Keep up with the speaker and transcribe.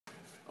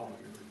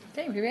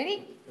Okay, we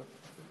ready?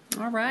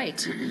 All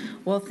right.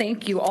 Well,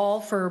 thank you all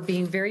for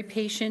being very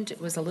patient.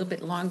 It was a little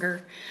bit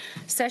longer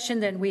session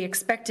than we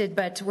expected,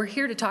 but we're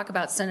here to talk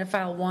about Senate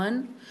File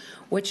 1,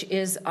 which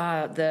is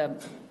on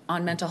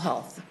mental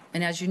health.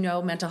 And as you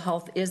know, mental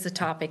health is the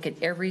topic in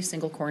every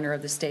single corner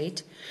of the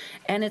state,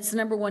 and it's the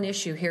 #1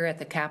 issue here at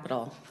the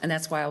Capitol, and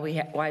that's why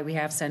we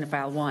have Senate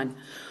File 1.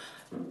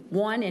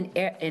 1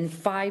 in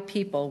 5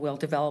 people will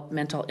develop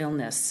mental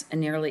illness,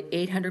 and nearly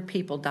 800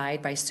 people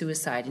died by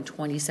suicide in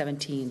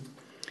 2017.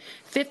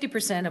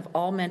 50% of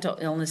all mental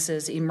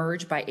illnesses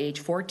emerge by age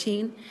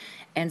 14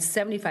 and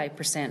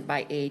 75%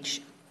 by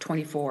age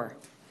 24.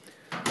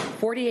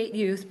 48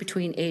 youth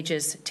between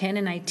ages 10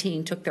 and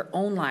 19 took their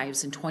own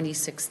lives in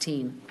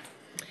 2016.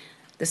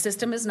 The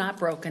system is not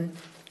broken,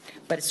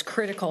 but it's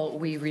critical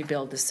we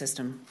rebuild the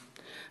system.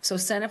 So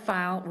Senate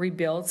File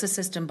rebuilds the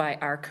system by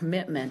our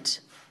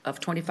commitment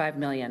of $25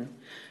 million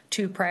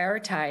to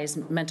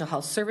prioritize mental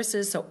health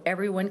services so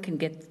everyone can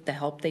get the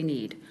help they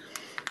need,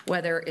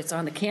 whether it's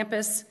on the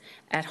campus,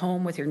 at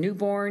home with your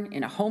newborn,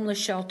 in a homeless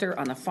shelter,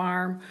 on the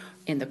farm,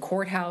 in the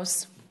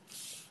courthouse.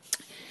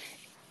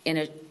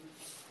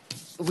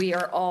 We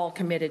are all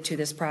committed to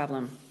this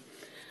problem.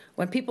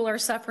 When people are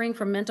suffering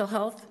from mental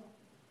health,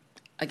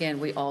 again,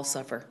 we all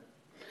suffer.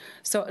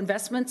 So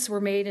investments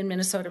were made in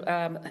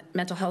Minnesota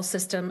mental health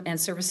system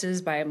and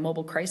services by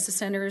mobile crisis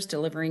centers,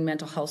 delivering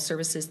mental health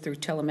services through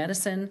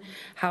telemedicine,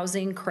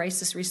 housing,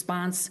 crisis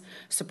response,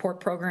 support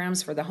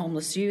programs for the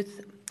homeless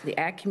youth, the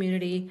ag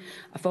community,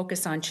 a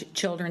focus on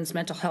children's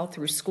mental health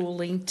through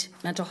school-linked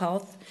mental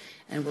health,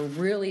 and we're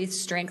really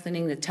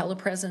strengthening the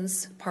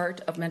telepresence part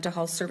of mental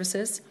health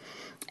services,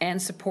 and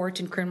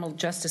support in criminal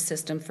justice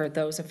system for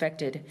those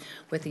affected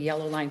with the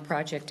Yellow Line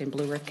Project in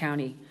Blue Earth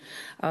County.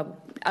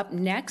 Up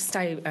next,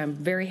 I'm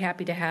very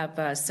happy to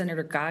have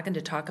Senator Goggin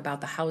to talk about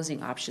the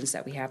housing options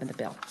that we have in the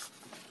bill.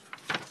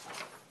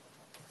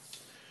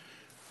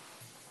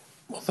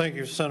 Well, thank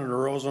you, Senator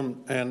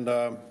Rosen, and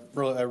I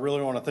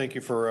really want to thank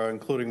you for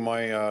including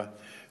my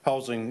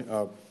housing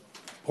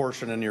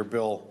portion in your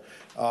bill.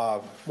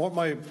 What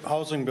my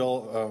housing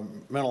bill,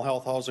 mental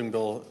health housing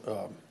bill,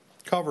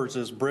 covers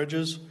is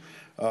bridges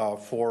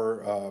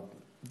for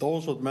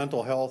those with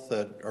mental health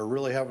that are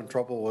really having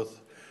trouble with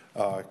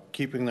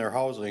keeping their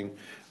housing.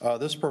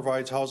 This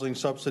provides housing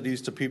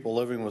subsidies to people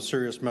living with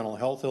serious mental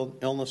health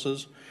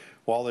illnesses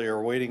while they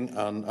are waiting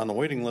on the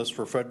waiting list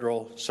for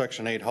federal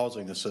Section 8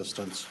 housing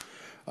assistance.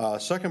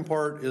 Second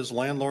part is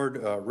landlord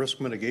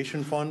risk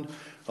mitigation fund.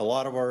 A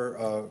lot of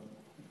our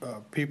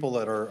people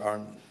that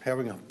are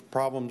having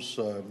problems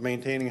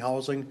maintaining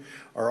housing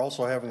are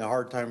also having a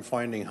hard time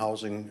finding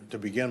housing to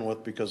begin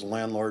with because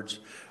landlords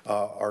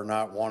are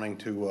not wanting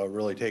to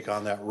really take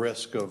on that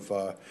risk of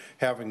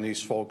having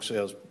these folks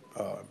as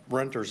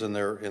renters in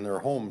their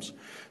homes.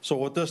 So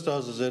what this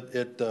does is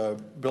it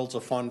builds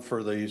a fund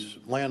for these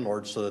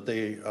landlords so that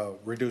they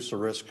reduce the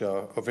risk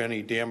of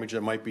any damage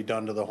that might be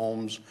done to the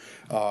homes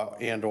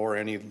and or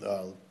any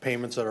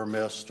payments that are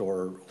missed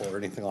or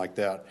anything like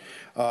that.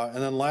 And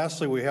then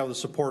lastly, we have the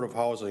supportive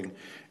housing,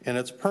 and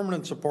it's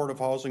permanent supportive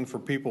housing for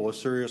people with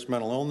serious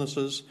mental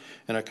illnesses,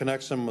 and it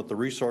connects them with the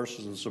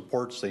resources and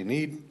supports they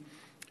need,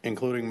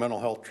 including mental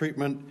health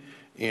treatment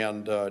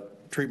and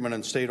treatment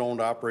in state-owned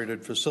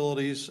operated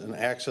facilities, and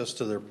access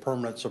to their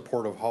permanent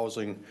supportive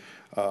housing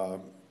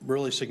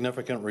really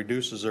significantly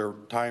reduces their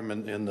time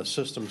in the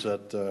systems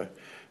that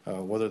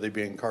whether they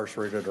be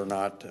incarcerated or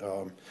not.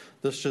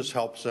 This just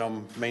helps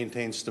them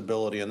maintain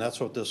stability, and that's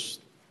what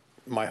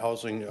my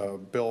housing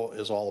bill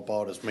is all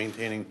about, is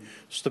maintaining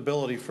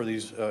stability for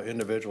these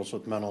individuals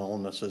with mental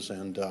illnesses,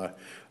 and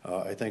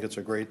I think it's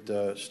a great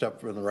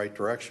step in the right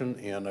direction,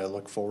 and I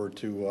look forward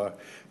to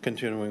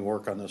continuing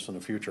work on this in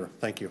the future.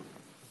 Thank you.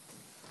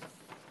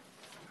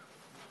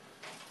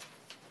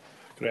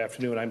 Good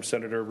afternoon. I'm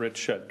Senator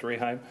Rich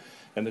Draheim,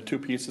 and the two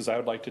pieces I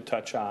would like to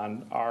touch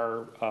on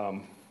are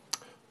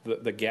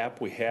the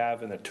gap we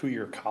have in the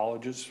 2-year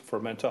colleges for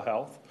mental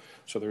health.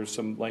 So there's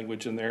some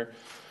language in there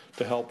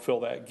to help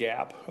fill that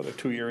gap of the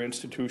 2-year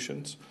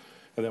institutions.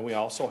 And then we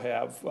also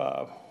have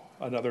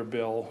another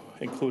bill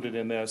included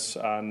in this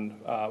on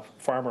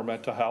farmer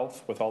mental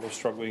health with all the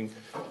struggling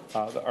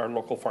that our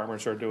local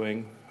farmers are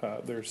doing.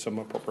 There's some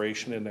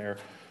appropriation in there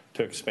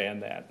to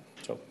expand that.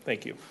 So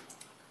thank you.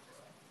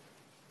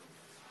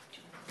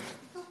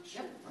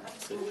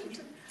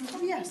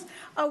 Oh, yes.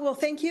 Well,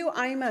 thank you.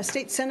 I'm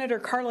State Senator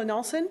Carla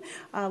Nelson.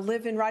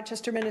 Live in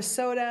Rochester,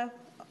 Minnesota.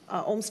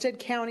 Olmsted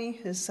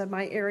County is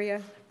my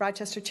area.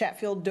 Rochester,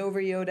 Chatfield,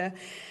 Dover, Yoda,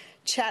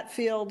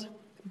 Chatfield,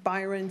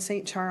 Byron,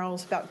 St.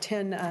 Charles, about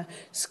 10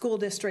 school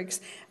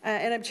districts.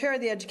 And I'm chair of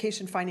the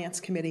Education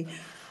Finance Committee.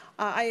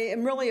 I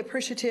am really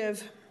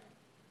appreciative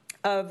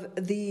of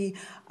the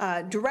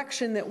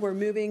direction that we're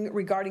moving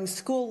regarding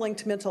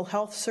school-linked mental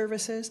health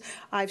services.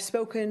 I've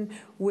spoken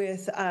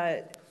with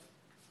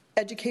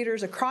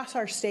educators across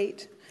our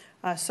state,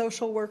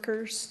 social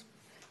workers,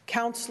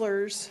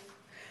 counselors,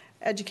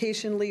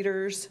 education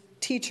leaders,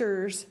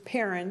 teachers,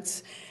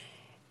 parents,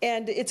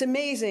 and it's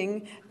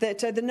amazing that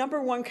the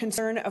 #1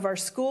 concern of our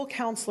school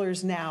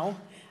counselors now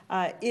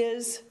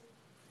is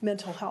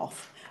mental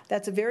health.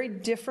 That's a very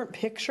different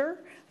picture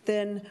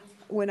than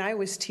when I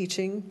was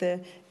teaching. The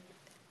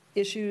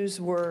issues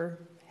were,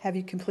 have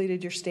you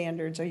completed your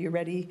standards? Are you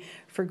ready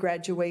for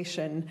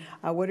graduation?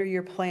 What are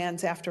your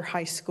plans after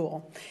high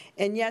school?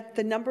 And yet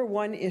the number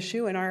one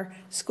issue in our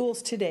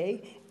schools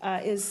today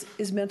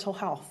is mental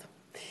health.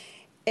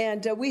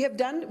 And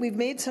we've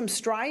made some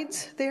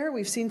strides there.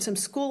 We've seen some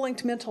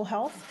school-linked mental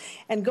health.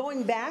 And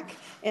going back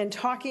and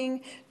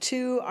talking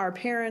to our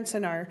parents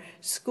and our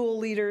school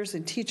leaders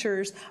and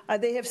teachers,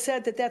 they have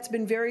said that that's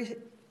been very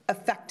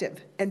effective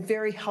and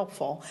very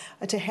helpful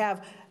to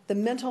have the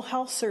mental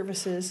health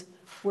services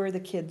where the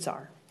kids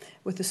are,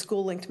 with the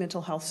school-linked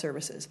mental health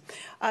services.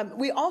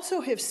 We also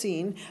have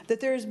seen that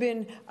there's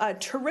been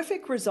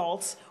terrific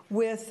results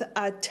with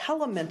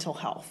telemental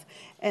health.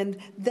 And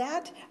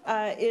that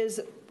is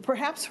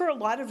perhaps for a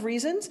lot of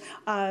reasons.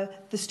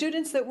 The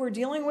students that we're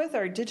dealing with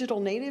are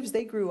digital natives.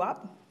 They grew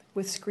up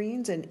with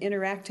screens and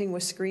interacting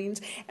with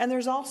screens. And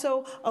there's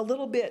also a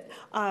little bit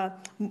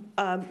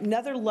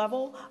another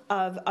level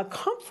of a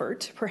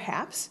comfort,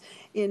 perhaps,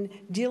 in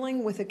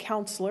dealing with a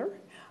counselor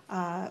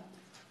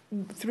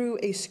through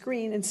a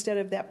screen instead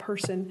of that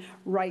person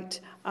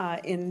right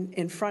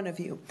in front of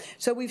you.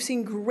 So we've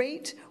seen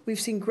great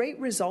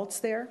results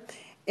there.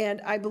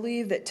 And I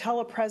believe that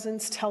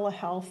telepresence,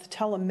 telehealth,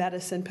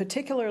 telemedicine,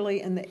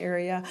 particularly in the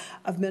area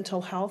of mental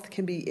health,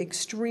 can be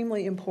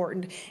extremely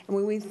important. And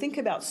when we think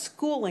about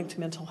school-linked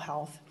mental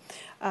health,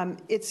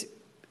 it's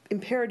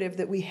imperative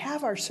that we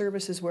have our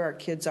services where our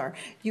kids are.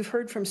 You've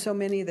heard from so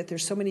many that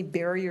there's so many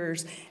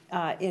barriers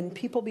in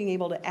people being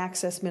able to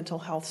access mental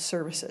health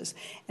services.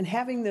 And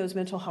having those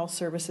mental health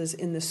services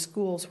in the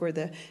schools where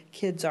the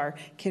kids are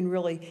can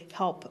really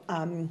help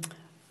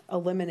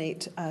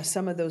eliminate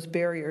some of those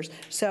barriers.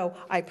 So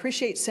I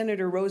appreciate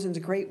Senator Rosen's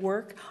great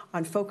work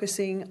on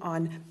focusing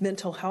on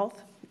mental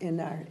health in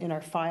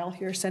our file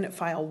here, Senate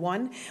File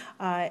 1,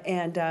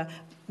 and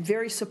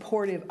very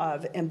supportive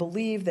of and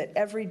believe that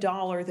every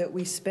dollar that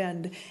we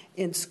spend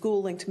in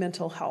school-linked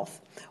mental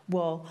health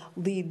will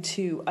lead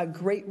to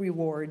great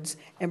rewards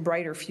and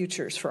brighter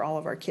futures for all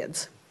of our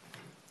kids.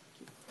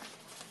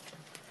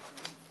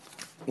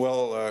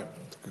 Well,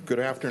 good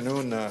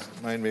afternoon.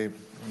 My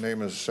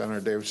name is Senator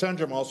David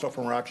Senja. I'm also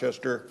from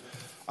Rochester.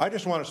 I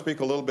just want to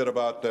speak a little bit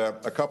about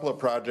a couple of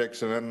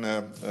projects and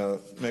then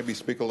maybe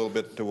speak a little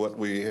bit to what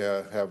we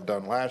have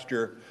done last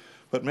year.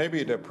 But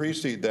maybe to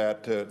precede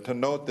that, to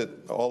note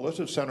that all this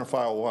is Senate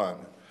File 1.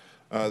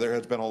 There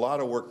has been a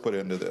lot of work put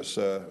into this.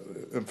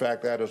 In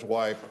fact, that is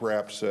why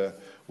perhaps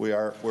we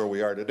are where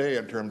we are today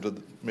in terms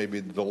of maybe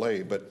the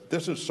delay. But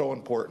this is so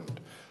important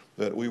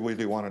that we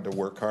really wanted to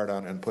work hard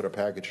on and put a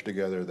package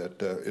together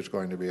that is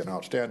going to be an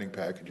outstanding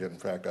package. In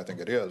fact, I think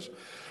it is.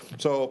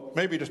 So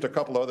maybe just a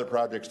couple of other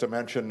projects to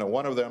mention.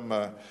 One of them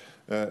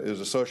is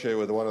associated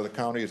with one of the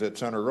counties that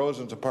Senator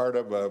Rosen's a part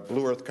of,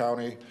 Blue Earth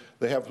County.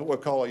 They have what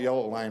we call a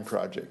Yellow Line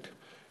Project.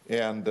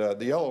 And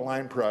the Yellow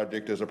Line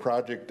Project is a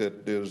project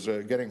that is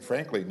getting,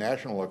 frankly,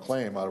 national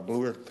acclaim out of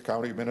Blue Earth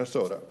County,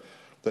 Minnesota,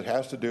 that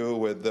has to do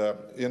with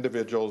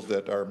individuals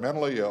that are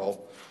mentally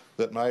ill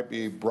that might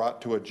be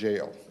brought to a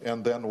jail,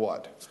 and then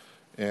what?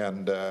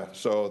 And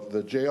so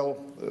the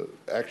jail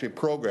actually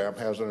program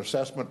has an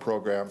assessment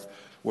program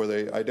where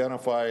they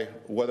identify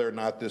whether or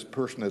not this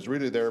person is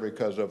really there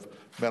because of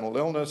mental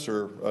illness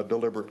or a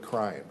deliberate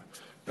crime.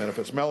 And if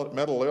it's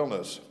mental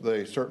illness,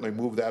 they certainly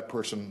move that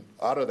person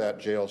out of that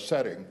jail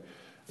setting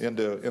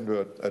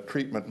into a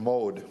treatment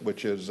mode,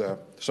 which is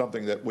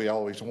something that we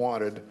always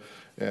wanted,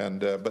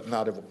 and but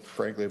not,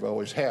 frankly, have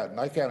always had. And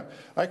I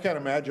can't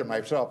imagine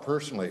myself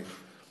personally,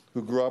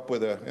 who grew up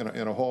with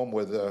in a home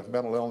with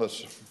mental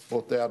illness,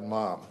 both dad and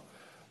mom,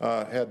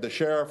 had the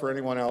sheriff or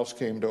anyone else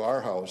came to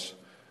our house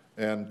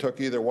and took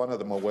either one of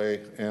them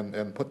away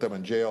and put them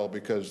in jail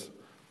because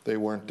they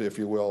weren't, if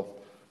you will,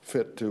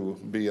 fit to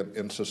be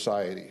in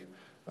society.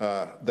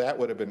 That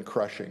would have been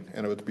crushing,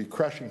 and it would be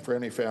crushing for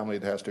any family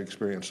that has to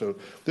experience. So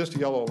this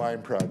Yellow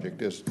Line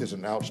Project is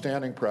an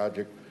outstanding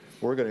project.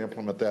 We're going to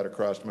implement that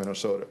across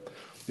Minnesota.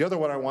 The other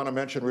one I want to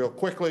mention real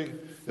quickly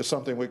is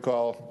something we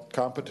call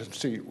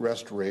competency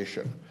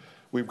restoration.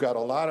 We've got a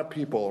lot of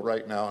people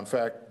right now, in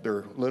fact,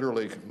 they're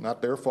literally,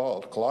 not their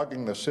fault,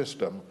 clogging the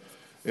system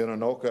in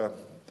Anoka,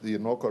 the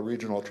Anoka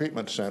Regional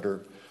Treatment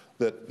Center,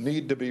 that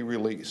need to be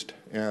released.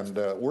 And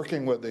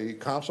working with the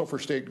Council for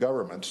State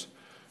Governments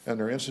and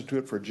their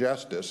Institute for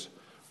Justice,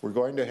 we're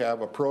going to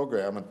have a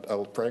program,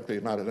 frankly,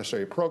 not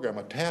necessarily a program,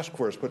 a task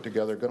force put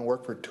together, going to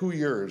work for 2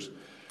 years.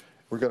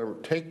 We're going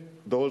to take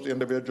those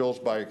individuals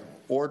by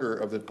order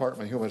of the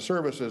Department of Human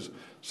Services,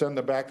 send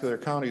them back to their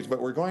counties, but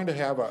we're going to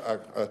have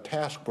a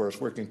task force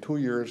working 2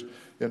 years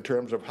in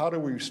terms of how do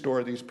we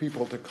restore these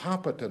people to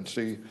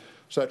competency,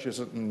 such as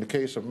in the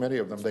case of many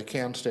of them, they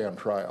can stand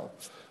trial.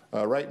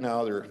 Right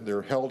now,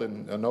 they're held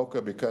in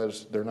Anoka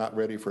because they're not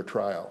ready for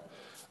trial.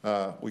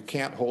 We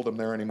can't hold them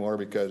there anymore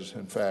because,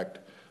 in fact,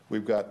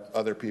 we've got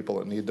other people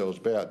that need those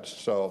beds.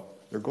 So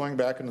they're going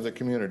back into the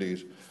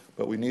communities,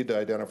 but we need to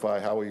identify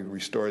how we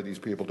restore these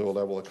people to a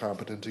level of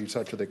competency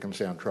such that they can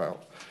stand trial.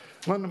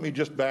 Let me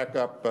just back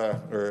up,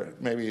 or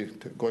maybe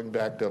going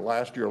back to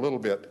last year a little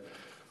bit.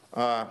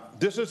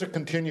 This is a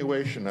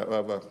continuation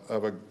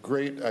of a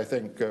great, I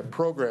think,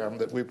 program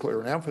that we put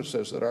an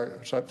emphasis that our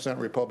Senate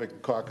Republican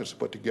caucus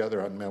put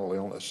together on mental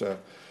illness.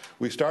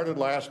 We started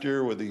last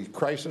year with the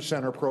Crisis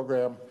Center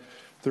program,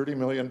 $30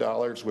 million,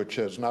 which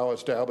has now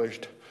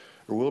established,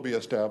 or will be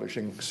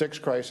establishing, 6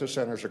 crisis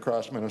centers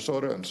across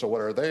Minnesota. And so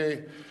what are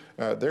they?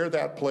 They're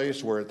that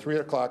place where at 3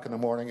 o'clock in the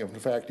morning, if in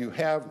fact you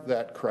have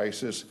that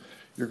crisis,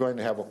 you're going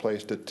to have a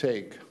place to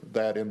take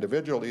that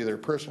individual, either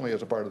personally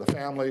as a part of the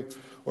family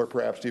or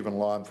perhaps even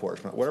law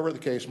enforcement. Whatever the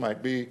case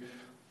might be,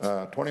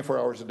 24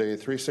 hours a day,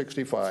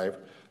 365,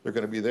 they're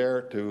going to be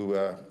there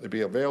to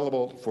be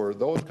available for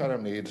those kind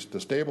of needs,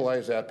 to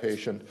stabilize that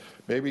patient,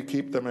 maybe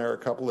keep them there a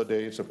couple of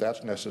days if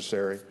that's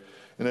necessary.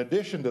 In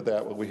addition to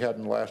that, what we had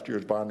in last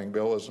year's bonding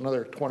bill is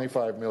another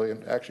 $25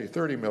 million, actually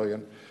 $30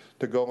 million,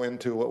 to go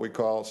into what we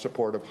call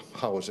supportive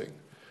housing.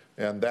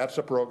 And that's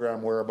a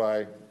program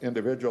whereby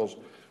individuals,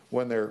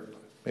 when they're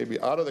maybe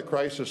out of the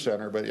crisis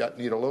center, but yet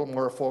need a little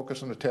more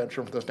focus and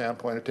attention from the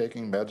standpoint of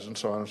taking meds and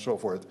so on and so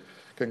forth,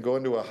 can go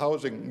into a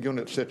housing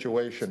unit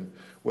situation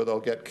where they'll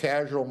get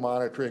casual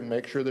monitoring,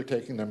 make sure they're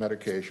taking their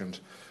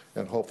medications,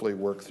 and hopefully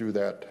work through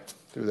that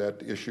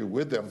issue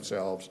with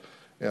themselves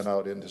and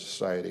out into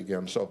society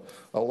again. So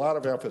a lot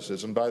of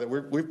emphasis. And by the way,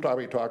 we've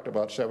probably talked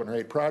about 7 or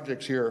 8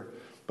 projects here,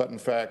 but in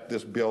fact,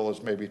 this bill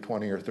is maybe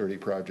 20 or 30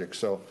 projects.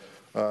 So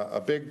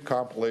a big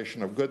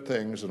compilation of good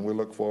things, and we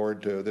look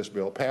forward to this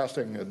bill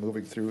passing and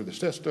moving through the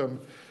system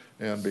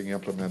and being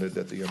implemented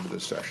at the end of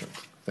this session.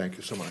 Thank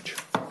you so much.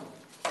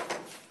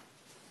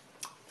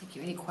 Thank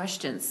you. Any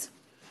questions?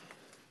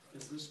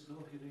 Is this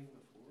bill hitting the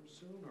floor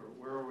soon, or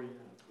where are we at?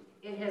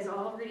 It has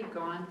already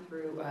gone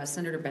through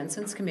Senator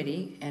Benson's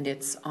committee, and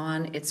it's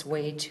on its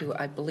way to,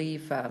 I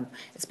believe,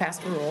 it's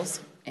passed rules,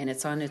 and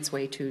it's on its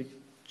way to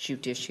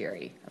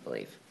judiciary, I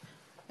believe.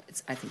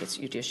 I think it's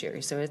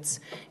judiciary, so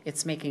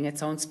it's making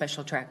its own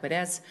special track. But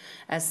as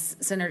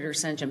Senator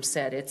Senjum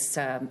said,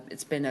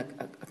 it's been a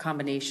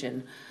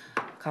compilation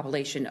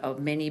of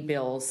many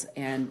bills,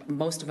 and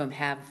most of them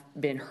have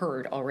been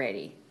heard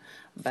already.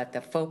 But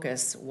the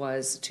focus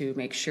was to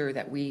make sure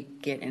that we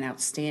get an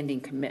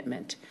outstanding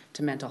commitment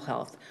to mental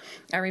health.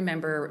 I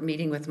remember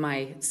meeting with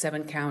my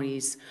 7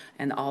 counties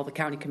and all the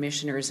county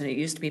commissioners, and it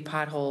used to be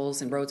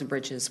potholes and roads and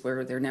bridges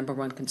were their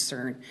 #1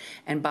 concern.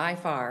 And by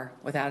far,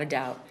 without a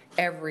doubt,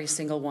 every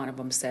single one of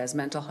them says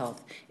mental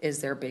health is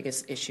their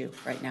biggest issue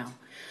right now.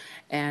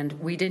 And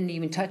we didn't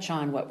even touch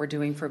on what we're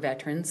doing for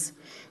veterans.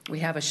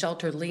 We have a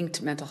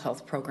shelter-linked mental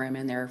health program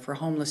in there for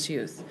homeless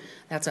youth.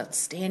 That's an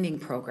outstanding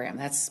program.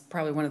 That's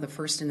probably one of the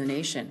first in the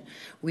nation.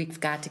 We've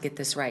got to get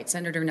this right.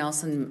 Senator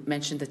Nelson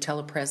mentioned the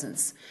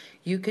telepresence.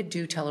 You could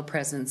do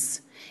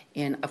telepresence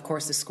in, of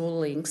course, the school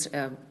links.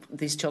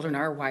 These children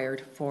are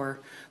wired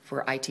for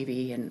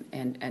ITV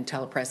and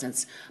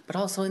telepresence, but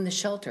also in the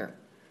shelter.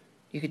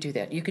 You could do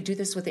that. You could do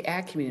this with the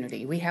ag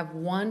community. We have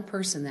one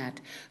person that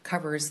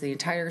covers the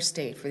entire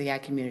state for the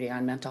ag community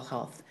on mental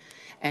health,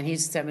 and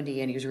he's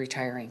 70 and he's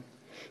retiring.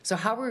 So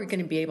how are we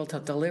going to be able to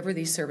deliver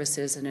these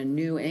services in a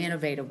new and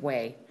innovative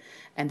way?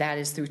 And that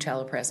is through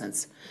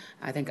telepresence.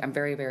 I think I'm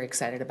very, very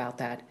excited about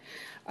that.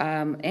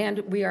 And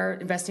we are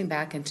investing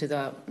back into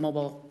the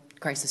mobile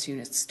crisis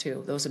units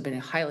too. Those have been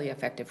highly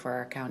effective for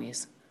our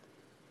counties.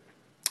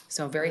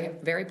 So very,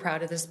 very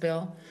proud of this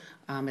bill.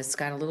 It's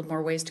got a little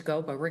more ways to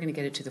go, but we're going to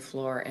get it to the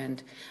floor,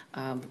 and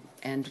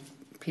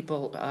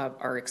people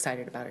are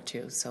excited about it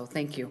too. So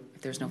thank you.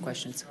 If there's no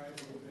questions.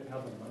 How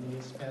the money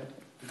is spent?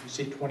 Did you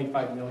say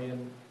 $25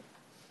 million?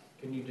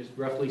 Can you just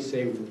roughly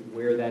say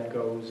where that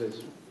goes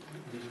as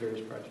these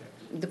various projects?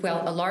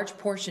 Well, a large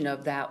portion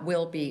of that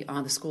will be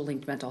on the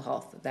school-linked mental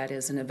health. That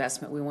is an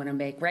investment we want to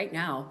make. Right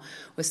now,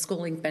 with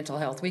school-linked mental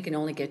health, we can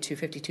only get to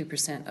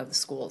 52% of the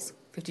schools,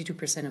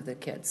 52% of the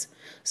kids.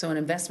 So an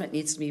investment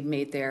needs to be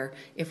made there.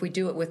 If we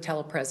do it with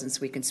telepresence,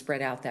 we can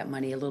spread out that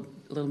money a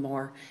little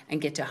more and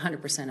get to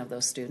 100% of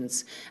those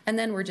students. And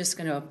then we're just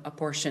going to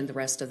apportion the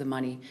rest of the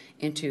money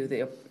into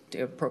the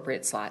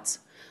appropriate slots.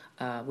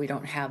 We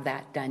don't have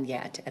that done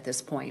yet at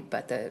this point,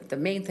 but the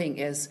main thing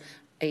is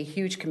a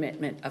huge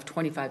commitment of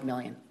 $25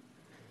 million.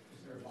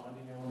 Is there a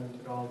bonding element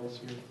at all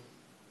this year?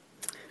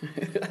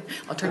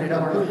 I'll turn it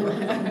over.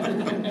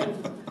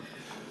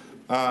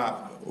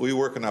 We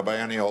work in a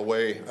biennial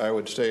way. I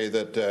would say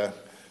that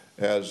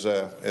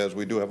as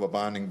we do have a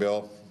bonding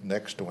bill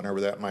next to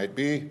whenever that might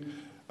be,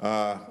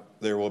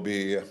 there will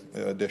be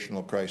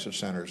additional crisis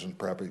centers and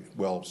probably,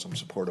 well, some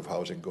supportive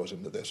housing goes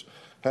into this.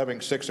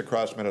 Having 6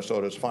 across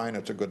Minnesota is fine.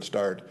 It's a good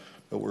start,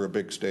 but we're a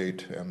big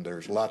state and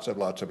there's lots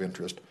of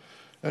interest.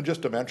 And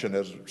just to mention,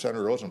 as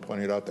Senator Rosen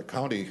pointed out, the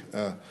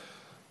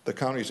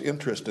county's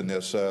interest in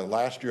this.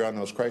 Last year on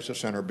those crisis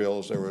center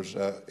bills, there was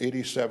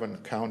 87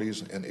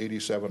 counties and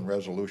 87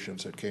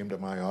 resolutions that came to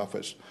my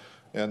office.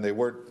 And they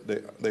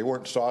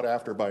weren't sought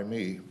after by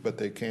me, but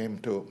they came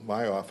to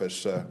my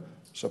office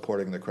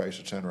supporting the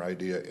crisis center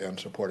idea and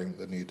supporting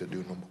the need to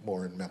do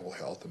more in mental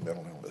health and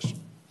mental illness.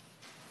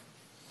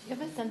 Do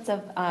you have a sense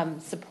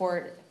of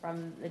support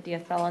from the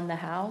DFL in the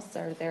House?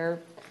 Are there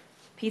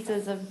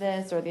pieces of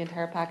this or the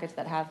entire package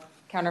that have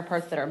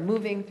counterparts that are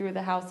moving through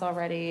the House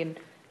already and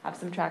have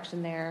some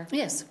traction there?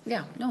 Yes,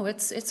 yeah, no,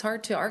 it's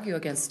hard to argue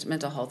against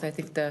mental health. I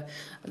think the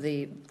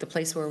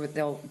place where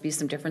there'll be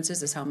some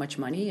differences is how much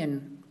money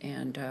and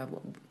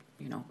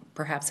you know,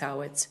 perhaps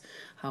how it's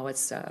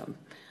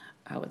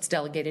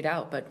delegated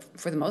out. But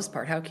for the most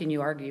part, how can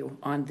you argue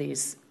on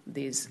these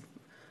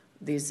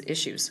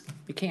issues?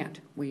 You can't.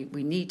 We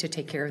need to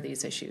take care of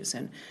these issues,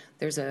 and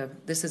this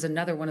is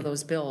another one of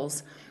those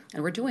bills,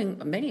 and we're doing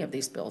many of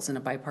these bills in a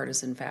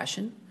bipartisan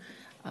fashion.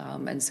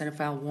 And Senate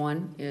File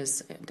 1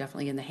 is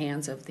definitely in the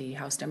hands of the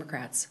House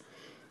Democrats,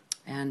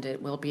 and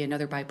it will be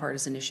another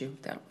bipartisan issue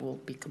that will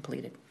be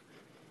completed.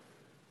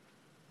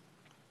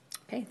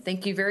 Okay,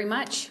 thank you very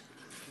much.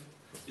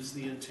 Is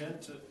the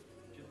intent